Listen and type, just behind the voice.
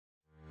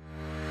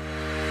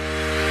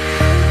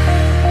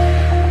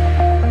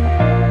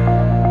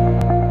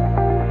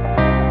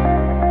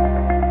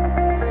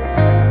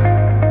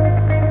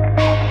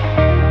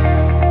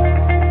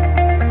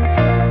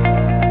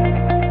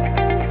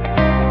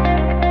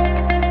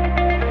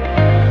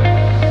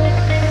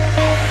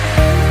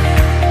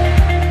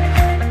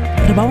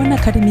RebaOne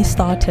Academy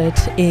started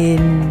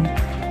in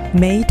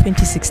May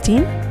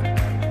 2016,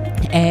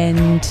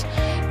 and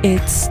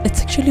it's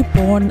actually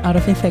born out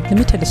of, in fact, let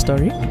me tell a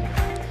story.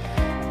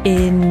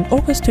 In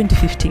August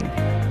 2015,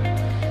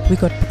 we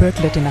got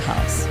burglared in a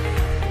house,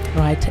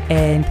 right?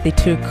 And they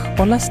took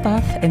all our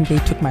stuff and they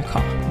took my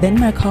car. Then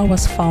my car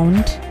was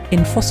found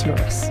in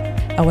Vosloorus.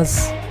 I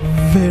was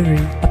very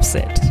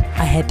upset.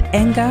 I had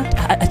anger.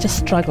 I just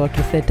struggled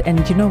with it.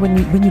 And you know, when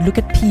you look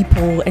at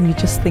people and you're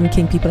just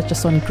thinking people are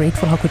just so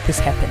ungrateful, how could this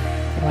happen,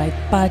 right?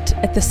 But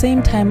at the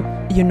same time,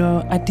 you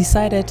know, I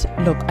decided,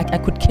 look, I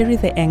could carry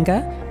the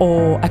anger,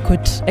 or I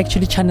could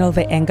actually channel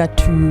the anger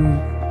to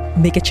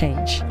make a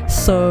change.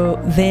 So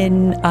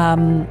then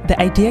the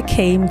idea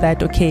came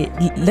that, okay,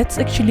 let's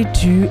actually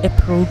do a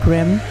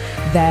program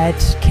that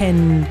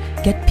can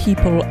get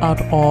people out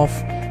of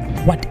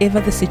whatever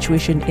the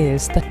situation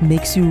is that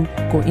makes you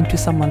go into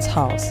someone's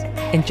house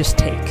and just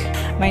take.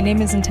 My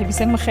name is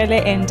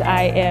Thlapane and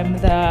I am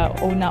the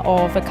owner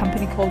of a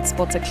company called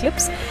Sports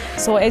Eclipse.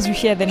 So as you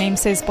hear, the name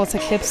says Sports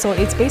Eclipse, so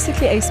it's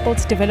basically a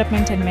sports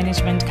development and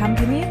management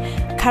company.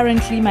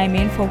 Currently my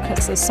main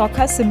focus is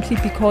soccer, simply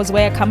because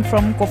where I come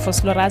from,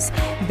 Vosloorus,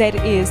 that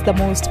is the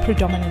most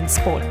predominant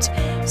sport.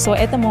 So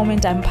at the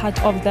moment I'm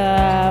part of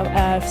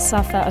the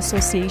SAFA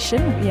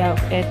association here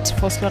at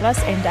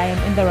Vosloorus, and I am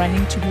in the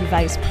running to be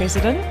vice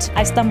president.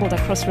 I stumbled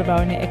across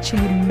RebaOne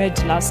actually mid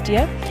last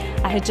year.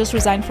 I had just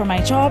resigned from my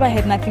job, I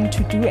had nothing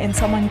to do, and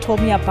someone told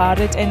me about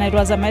it, and it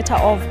was a matter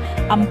of,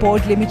 I'm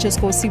bored, let me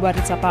just go see what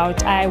it's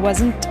about. I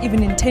wasn't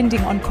even intending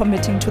on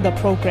committing to the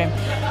program,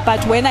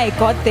 but when I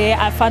got there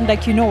I found,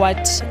 like, you know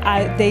what,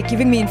 they're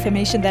giving me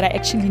information that I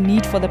actually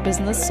need for the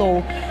business,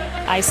 so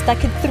I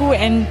stuck it through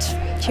and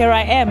here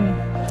I am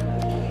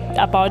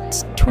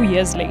about 2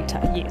 years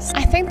later. Yes,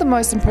 I think the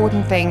most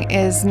important thing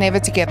is never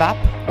to give up,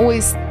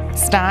 always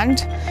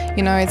stand.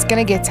 You know, it's going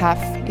to get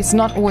tough, it's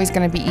not always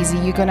going to be easy,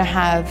 you're going to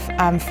have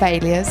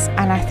failures,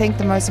 and I think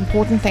the most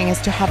important thing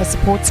is to have a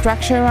support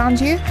structure around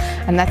you,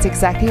 and that's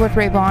exactly what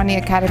RebaOne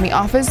Academy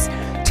offers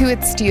to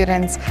its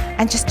students,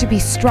 and just to be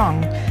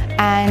strong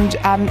and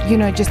you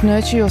know, just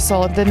nurture your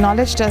soul. The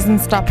knowledge doesn't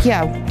stop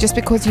here. Just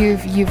because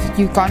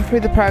you've gone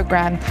through the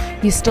program,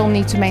 you still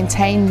need to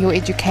maintain your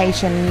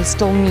education, you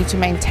still need to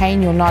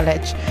maintain your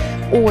knowledge.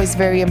 Always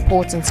very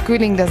important.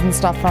 Schooling doesn't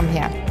stop from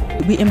here.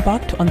 We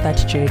embarked on that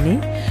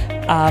journey,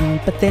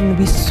 but then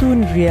we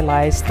soon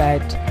realized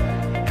that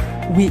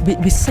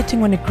we're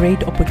sitting on a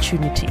great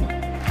opportunity,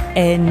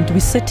 and we're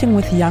sitting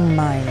with young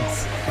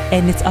minds,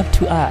 and it's up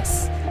to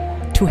us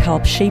to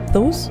help shape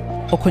those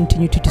or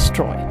continue to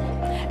destroy.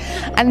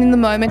 And in the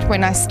moment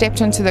when I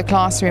stepped into the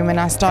classroom and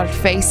I started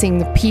facing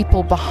the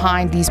people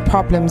behind these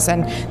problems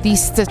and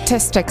these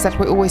statistics that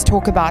we always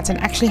talk about, and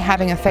actually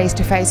having a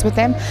face-to-face with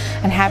them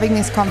and having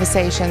these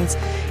conversations,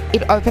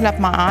 it opened up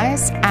my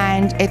eyes,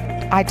 and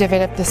I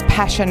developed this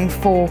passion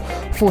for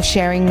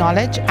sharing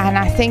knowledge. And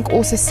I think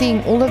also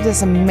seeing all of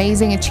this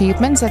amazing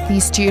achievements that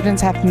these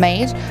students have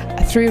made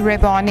through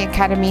RebaOne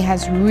Academy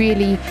has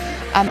really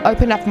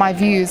opened up my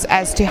views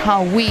as to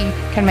how we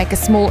can make a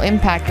small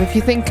impact. If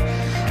you think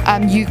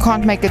you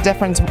can't make a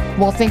difference,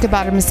 well, think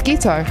about a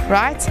mosquito,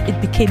 right?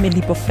 It became a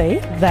leap of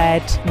faith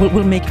that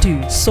will make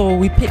do. So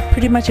we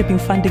pretty much have been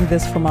funding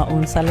this from our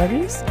own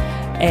salaries,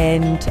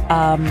 and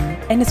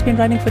it's been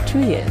running for 2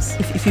 years.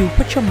 If you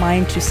put your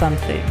mind to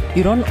something,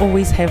 you don't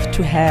always have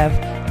to have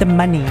the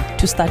money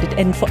to start it.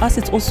 And for us,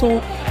 it's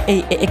also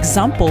an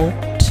example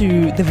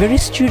to the very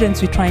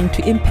students we're trying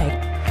to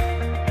impact.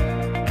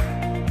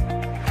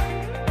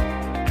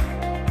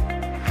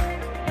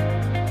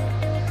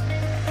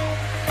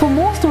 For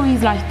more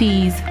stories like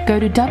these, go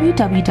to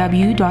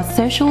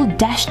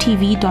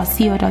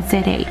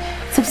www.social-tv.co.za,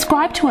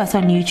 subscribe to us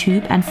on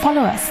YouTube, and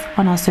follow us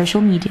on our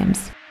social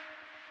mediums.